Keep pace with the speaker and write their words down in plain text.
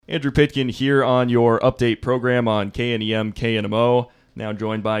Andrew Pitkin here on your update program on KNEM, KNMO. Now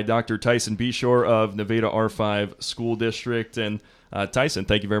joined by Dr. Tyson Beshore of Nevada R5 School District. And Tyson,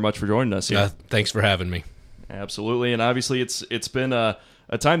 thank you very much for joining us here. Thanks for having me. Absolutely. And obviously it's been a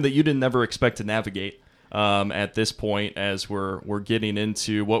time that you didn't ever expect to navigate at this point, as we're getting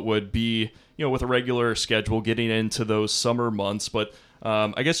into what would be, with a regular schedule, getting into those summer months. But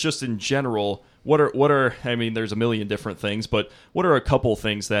I guess just in general, what are I mean, there's a million different things, but what are a couple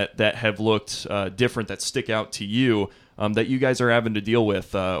things that have looked different, that stick out to you, that you guys are having to deal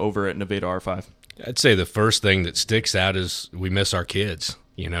with over at Nevada R5? I'd say the first thing that sticks out is we miss our kids.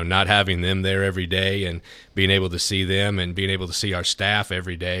 Not having them there every day and being able to see them and being able to see our staff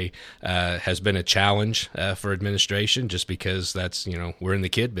every day has been a challenge for administration, just because that's, we're in the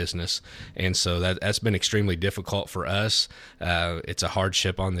kid business. And so that's been extremely difficult for us. It's a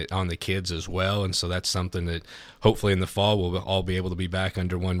hardship on the kids as well. And so that's something that hopefully in the fall we'll all be able to be back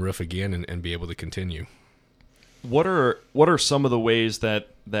under one roof again and be able to continue. What are some of the ways that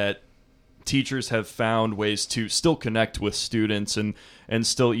teachers have found ways to still connect with students and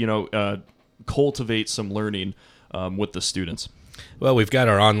still, cultivate some learning with the students? Well, we've got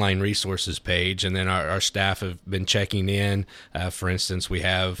our online resources page, and then our staff have been checking in. For instance, we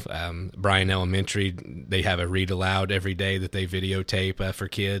have Bryan Elementary. They have a read aloud every day that they videotape for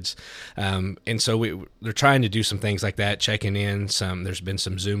kids. And so they're trying to do some things like that, checking in. There's been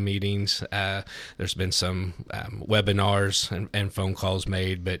some Zoom meetings. There's been some webinars and phone calls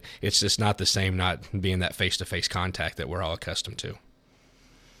made, but it's just not the same not being that face-to-face contact that we're all accustomed to.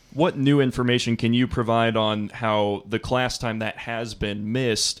 What new information can you provide on how the class time that has been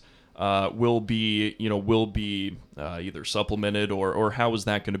missed will be either supplemented, or how is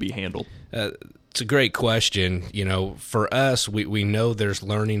that going to be handled? It's a great question. For us, we know there's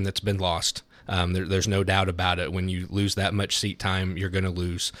learning that's been lost. There's no doubt about it. When you lose that much seat time, you're going to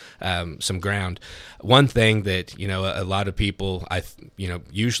lose some ground. One thing that a lot of people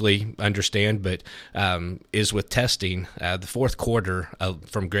usually understand, but is with testing. The fourth quarter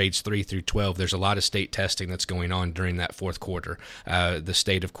from grades 3 through 12, there's a lot of state testing that's going on during that fourth quarter. The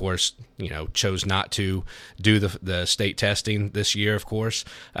state, of course, chose not to do the state testing this year, of course,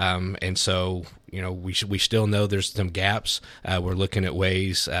 and so. We still know there's some gaps. We're looking at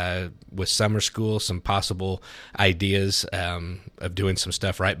ways with summer school, some possible ideas of doing some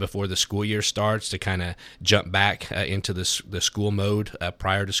stuff right before the school year starts to kind of jump back into the school mode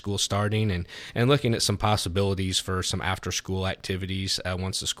prior to school starting, and looking at some possibilities for some after-school activities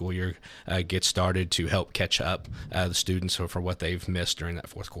once the school year gets started to help catch up the students for what they've missed during that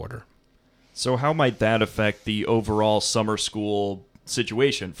fourth quarter. So how might that affect the overall summer school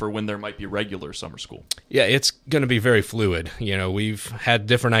situation for when there might be regular summer school? Yeah, it's going to be very fluid. We've had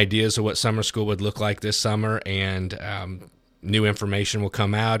different ideas of what summer school would look like this summer, and new information will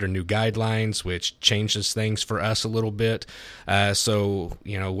come out, or new guidelines, which changes things for us a little bit. So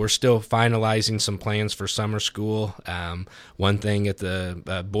we're still finalizing some plans for summer school. One thing at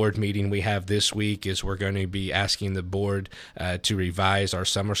the board meeting we have this week is we're going to be asking the board to revise our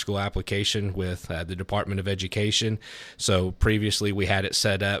summer school application with the Department of Education. So previously we had it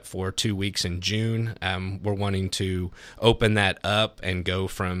set up for 2 weeks in June. We're wanting to open that up and go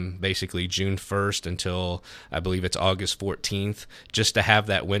from basically June 1st until I believe it's August 14th. Just to have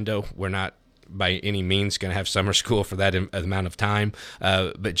that window. We're not by any means going to have summer school for that amount of time,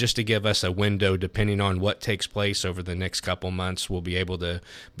 but just to give us a window, depending on what takes place over the next couple months, we'll be able to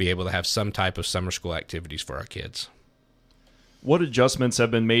have some type of summer school activities for our kids. What adjustments have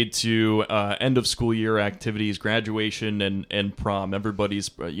been made to end of school year activities, graduation and prom? Everybody's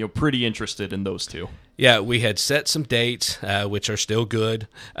pretty interested in those two. Yeah, we had set some dates, which are still good.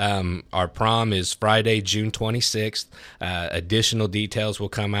 Our prom is Friday, June 26th. Additional details will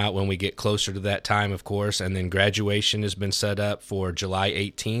come out when we get closer to that time, of course. And then graduation has been set up for July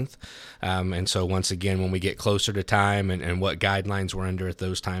 18th. And so once again, when we get closer to time and what guidelines we're under at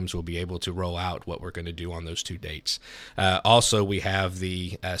those times, we'll be able to roll out what we're going to do on those two dates. Also, we have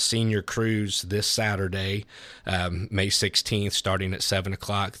the senior cruise this Saturday, May 16th, starting at 7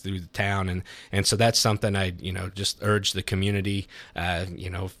 o'clock through the town. And so that's something I, just urge the community,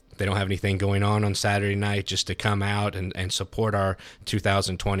 if they don't have anything going on Saturday night, just to come out and support our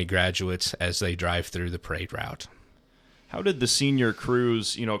 2020 graduates as they drive through the parade route. How did the senior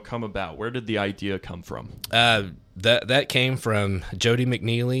cruise, come about? Where did the idea come from? That came from Jody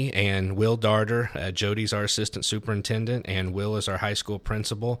McNeely and Will Darter. Jody's our assistant superintendent, and Will is our high school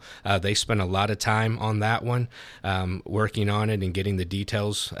principal. They spent a lot of time on that one, working on it and getting the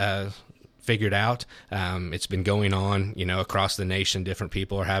details figured out. It's been going on, across the nation. Different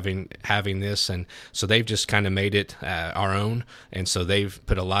people are having this, and so they've just kind of made it our own, and so they've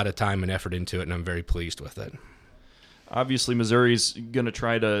put a lot of time and effort into it, and I'm very pleased with it. Obviously, Missouri's going to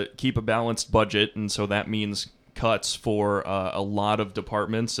try to keep a balanced budget, and so that means cuts for a lot of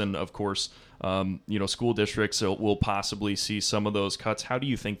departments, and of course, school districts will possibly see some of those cuts. How do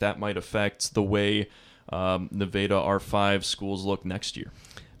you think that might affect the way Nevada R5 schools look next year?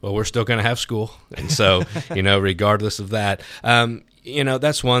 Well, we're still going to have school, and so regardless of that,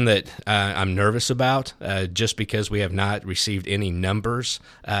 that's one that I'm nervous about, just because we have not received any numbers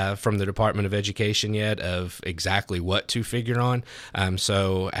from the Department of Education yet of exactly what to figure on.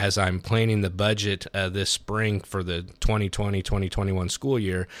 So as I'm planning the budget this spring for the 2020-2021 school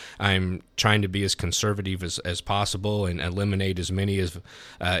year, I'm trying to be as conservative as possible and eliminate as many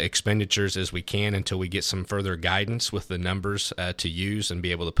expenditures as we can until we get some further guidance with the numbers to use and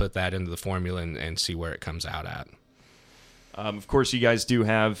be able to put that into the formula and see where it comes out at. Of course, you guys do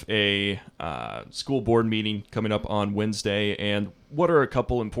have a school board meeting coming up on Wednesday, and what are a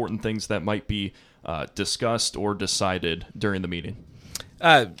couple important things that might be discussed or decided during the meeting?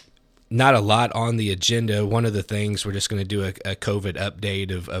 Not a lot on the agenda. One of the things, we're just going to do a COVID update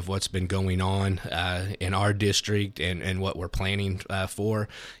of what's been going on in our district and what we're planning for.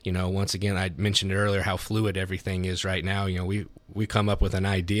 Once again, I mentioned earlier how fluid everything is right now. We come up with an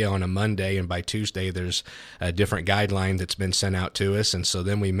idea on a Monday, and by Tuesday there's a different guideline that's been sent out to us, and so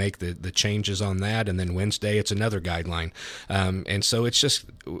then we make the changes on that, and then Wednesday it's another guideline. And so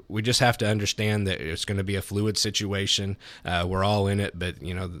we just have to understand that it's going to be a fluid situation. We're all in it, but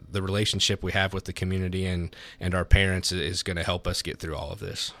the relationship we have with the community and our parents is going to help us get through all of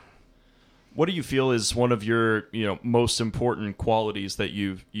this. What do you feel is one of your most important qualities that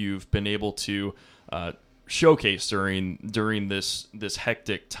you've been able to showcase during this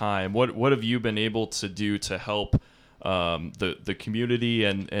hectic time? What have you been able to do to help the community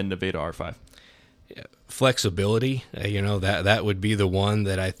and Nevada R5? Flexibility, that would be the one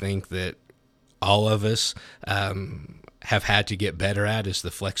that I think that all of us have had to get better at, is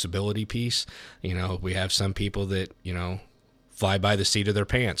the flexibility piece. We have some people that fly by the seat of their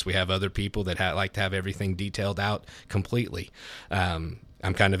pants. We have other people that like to have everything detailed out completely.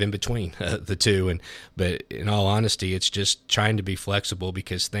 I'm kind of in between the two, but in all honesty, it's just trying to be flexible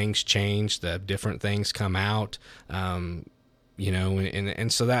because things change, the different things come out, and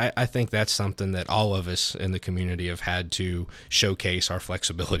so that I think that's something that all of us in the community have had to showcase our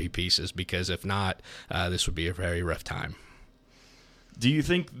flexibility pieces, because if not, this would be a very rough time. Do you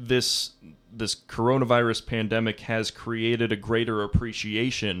think this coronavirus pandemic has created a greater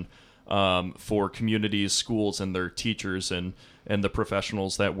appreciation for communities, schools, and their teachers and the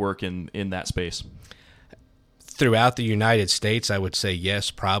professionals that work in that space? Throughout the United States, I would say yes,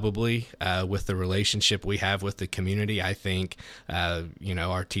 probably. With the relationship we have with the community, I think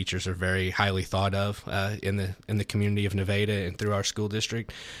our teachers are very highly thought of in the community of Nevada and through our school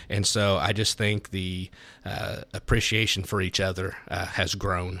district, and so I just think the appreciation for each other has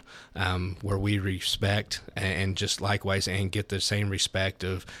grown, where we respect and just likewise and get the same respect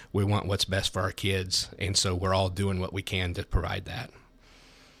of we want what's best for our kids, and so we're all doing what we can to provide that.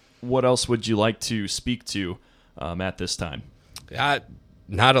 What else would you like to speak to at this time?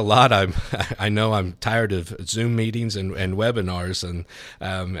 Not a lot. I know I'm tired of Zoom meetings and webinars, and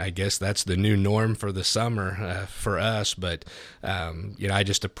I guess that's the new norm for the summer for us. But I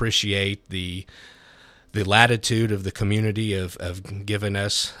just appreciate the latitude of the community of giving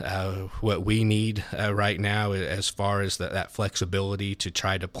us what we need right now, as far as that flexibility to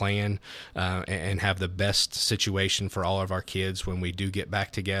try to plan and have the best situation for all of our kids when we do get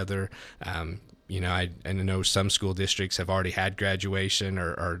back together. I know some school districts have already had graduation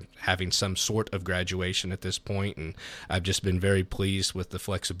or are having some sort of graduation at this point, and I've just been very pleased with the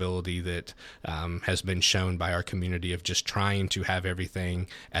flexibility that has been shown by our community of just trying to have everything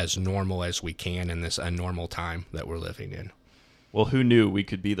as normal as we can in this unnormal time that we're living in. Well, who knew we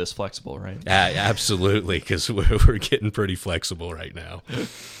could be this flexible, right? Absolutely, because we're getting pretty flexible right now.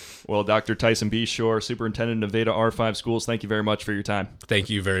 Well, Dr. Tyson B. Shore, Superintendent of Nevada R5 Schools, thank you very much for your time. Thank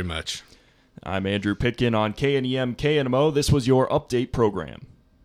you very much. I'm Andrew Pitkin on KNEM KNMO. This was your update program.